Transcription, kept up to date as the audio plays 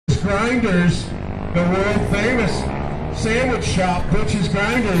Grinders, the world famous sandwich shop, Butch's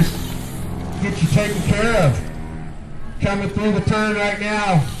Grinders, get you taken care of. Coming through the turn right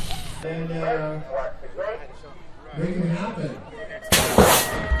now. And make it happen.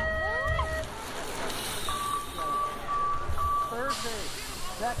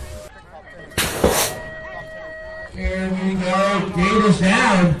 Here we go. Gate is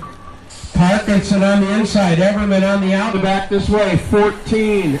down. Parkinson on the inside. Everman on the out. Back this way.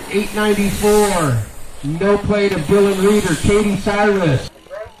 14. 894. No play to Dylan Reeder. Katie Cyrus.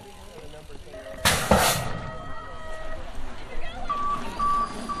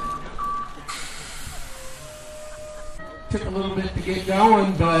 Took a little bit to get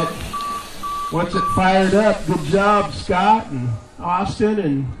going, but once it fired up, good job, Scott and Austin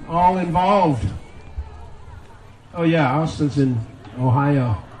and all involved. Oh yeah, Austin's in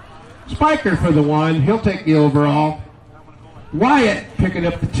Ohio. Spiker for the 1, he'll take the overall. Wyatt picking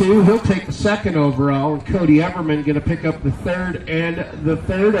up the 2, he'll take the 2nd overall. And Cody Everman going to pick up the 3rd and the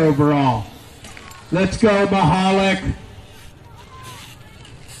 3rd overall. Let's go, Mahalik.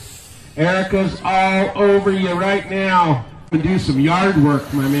 Erica's all over you right now. Do some yard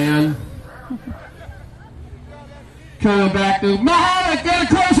work, my man. Coming back to Mahalik, got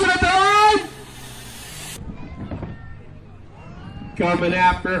to close it at the line. Coming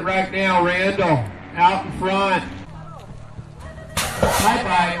after it right now, Randall out in front. High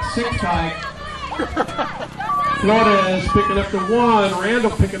bike, 6 bike. Flores picking up the 1,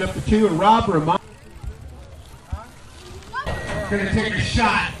 Randall picking up the 2, and Rob Ramon. Gonna take a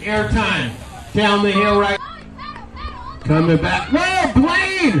shot, airtime, down the hill right. Coming back, whoa,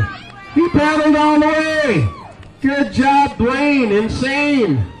 Blaine! He paddled all the way. Good job, Blaine,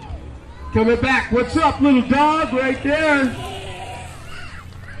 insane. Coming back, what's up, little dog, right there.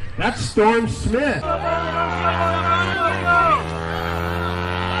 That's Storm Smith.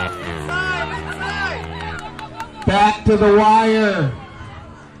 Back to the wire.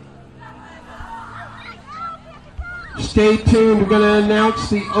 Stay tuned. We're going to announce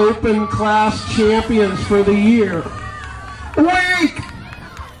the open class champions for the year. Wake!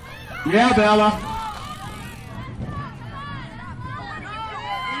 Yeah, Bella.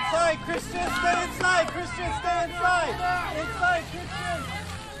 Inside, Christian, stay inside. Christian, stay inside. Inside, Christian.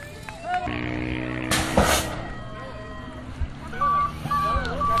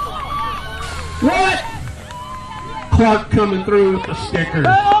 What? Clark coming through with the sticker.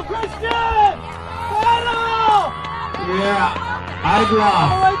 Battle, Christian! Battle! Yeah.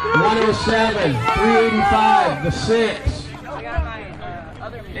 Idroff, 107, 385, the 6.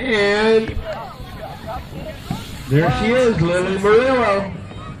 And there she is, Lily Murillo.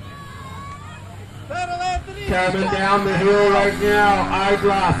 Coming down the hill right now.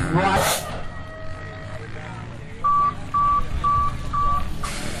 Idroff, right.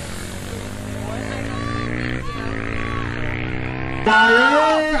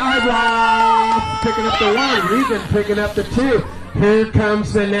 Idroff picking up the 1. Regan picking up the 2. Here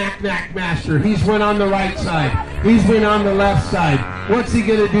comes the knack master. He's went on the right side. He's been on the left side. What's he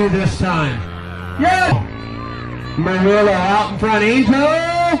going to do this time? Yeah! Murillo out in front. Angel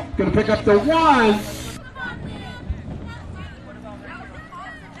going to pick up the 1.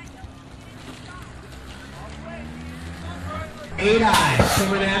 Eight Eyes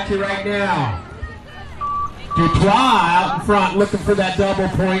coming at you right now. Dutois out in front looking for that double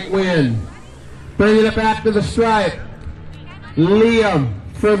point win. Bringing it back to the stripe. Liam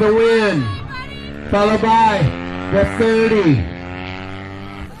for the win. Followed by the 30.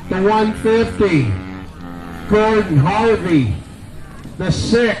 The 150. Gordon Harvey. The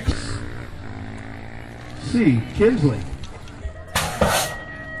 6. C. Kinsley.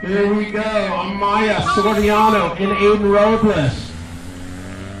 Here we go. Amaya Soriano and Aiden Robles.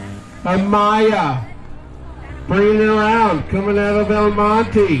 Amaya bringing it around, coming out of El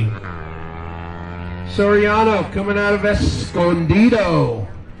Monte. Soriano coming out of Escondido.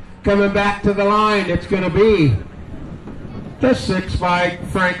 Coming back to the line, it's going to be the 6 by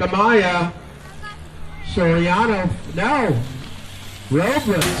Frank Amaya. Soriano, no.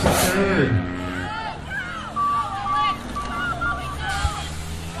 Robles, 3rd.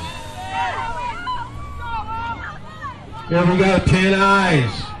 Here we go, 10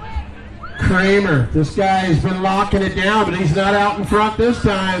 Eyes. Kramer, this guy's been locking it down, but he's not out in front this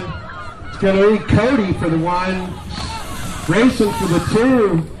time. It's going to be Cody for the 1, Racing for the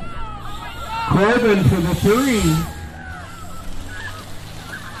 2, Corbin for the 3.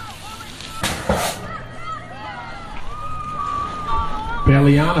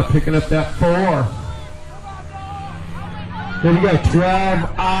 Belliana picking up that 4. There we go,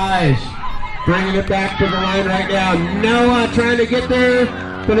 12 Eyes. Bringing it back to the line right now. Noah trying to get there.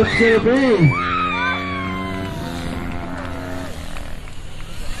 but it's going to be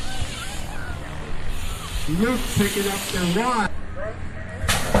Luke picking up the 1.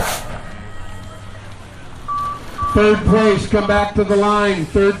 Third place, come back to the line.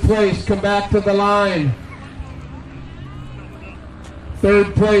 Third place, come back to the line.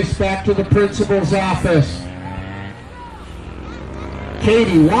 Third place, back to the principal's office.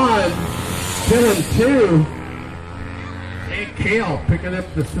 Katie 1, Dylan 2, and Kale picking up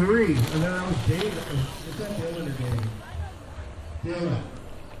the 3. And then that was David. Is that Dylan or David? Dylan.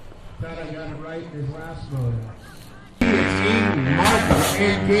 Thought I got it right in his last motor. It's Eden, Marco,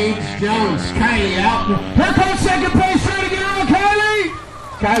 and Gage Jones. Kylie out. Here comes second place, trying to get out, Kylie!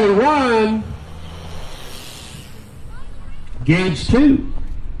 Kylie 1. Gage 2.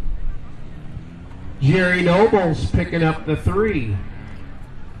 Jerry Nobles picking up the 3.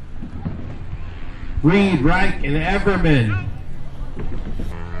 Reed, Reich, and Everman.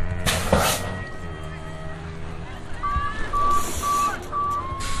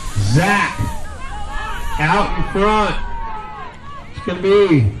 Zach out in front. It's going to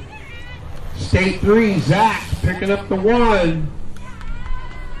be State 3, Zach picking up the 1.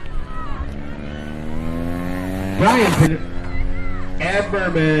 Brian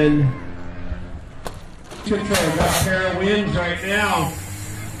Everman. Control, got a pair of wins right now.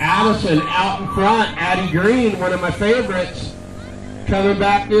 Addison out in front. Addie Green, one of my favorites, coming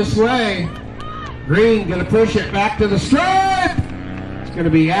back this way. Green going to push it back to the stripe. It's going to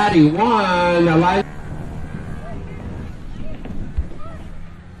be Addie 1. I like.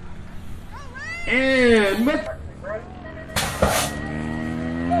 And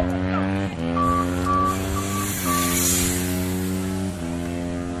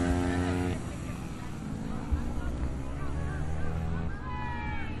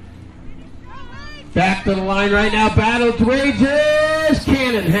back to the line right now. Battle rages.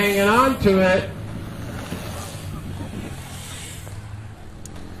 Cannon hanging on to it.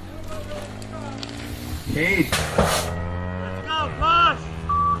 Kate. Let's go, push!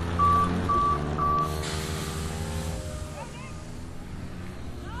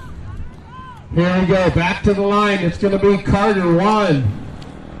 Here we go. Back to the line. It's going to be Carter 1.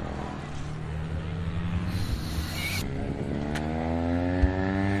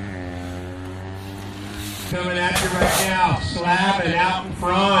 Coming at you right now. Slavin out in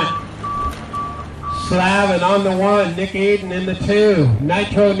front. Slavin on the 1. Nick Aiden in the 2.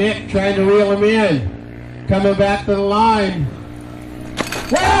 Nitro Nick trying to reel him in. Coming back to the line.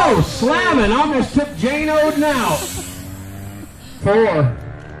 Whoa! Slavin almost took Jane Oden out. 4.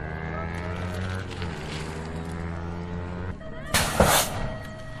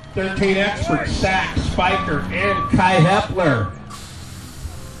 Expert, Sack, Spiker, and Kai Hepler.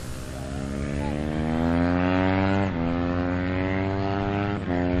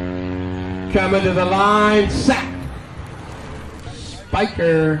 Coming to the line, Sack,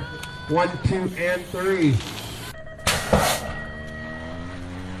 Spiker, 1, 2, and 3.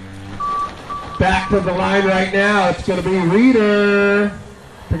 Back to the line right now. It's going to be Reader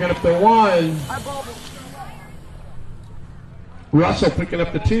picking up the 1. Russell picking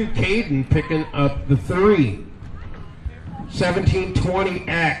up the 2. Caden picking up the 3.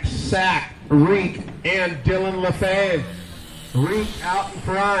 1720X, Sack, Reek, and Dylan LaFave. Reek out in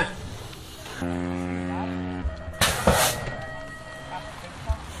front.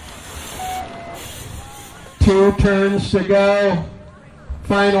 2 turns to go.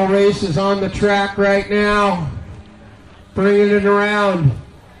 Final race is on the track right now. Bringing it around.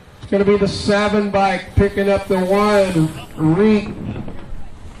 It's going to be the 7 bike picking up the 1. Reek.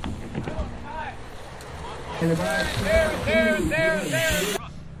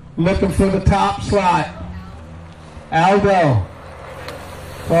 Looking for the top slot. Aldo.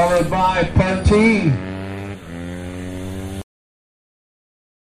 Followed by Partee.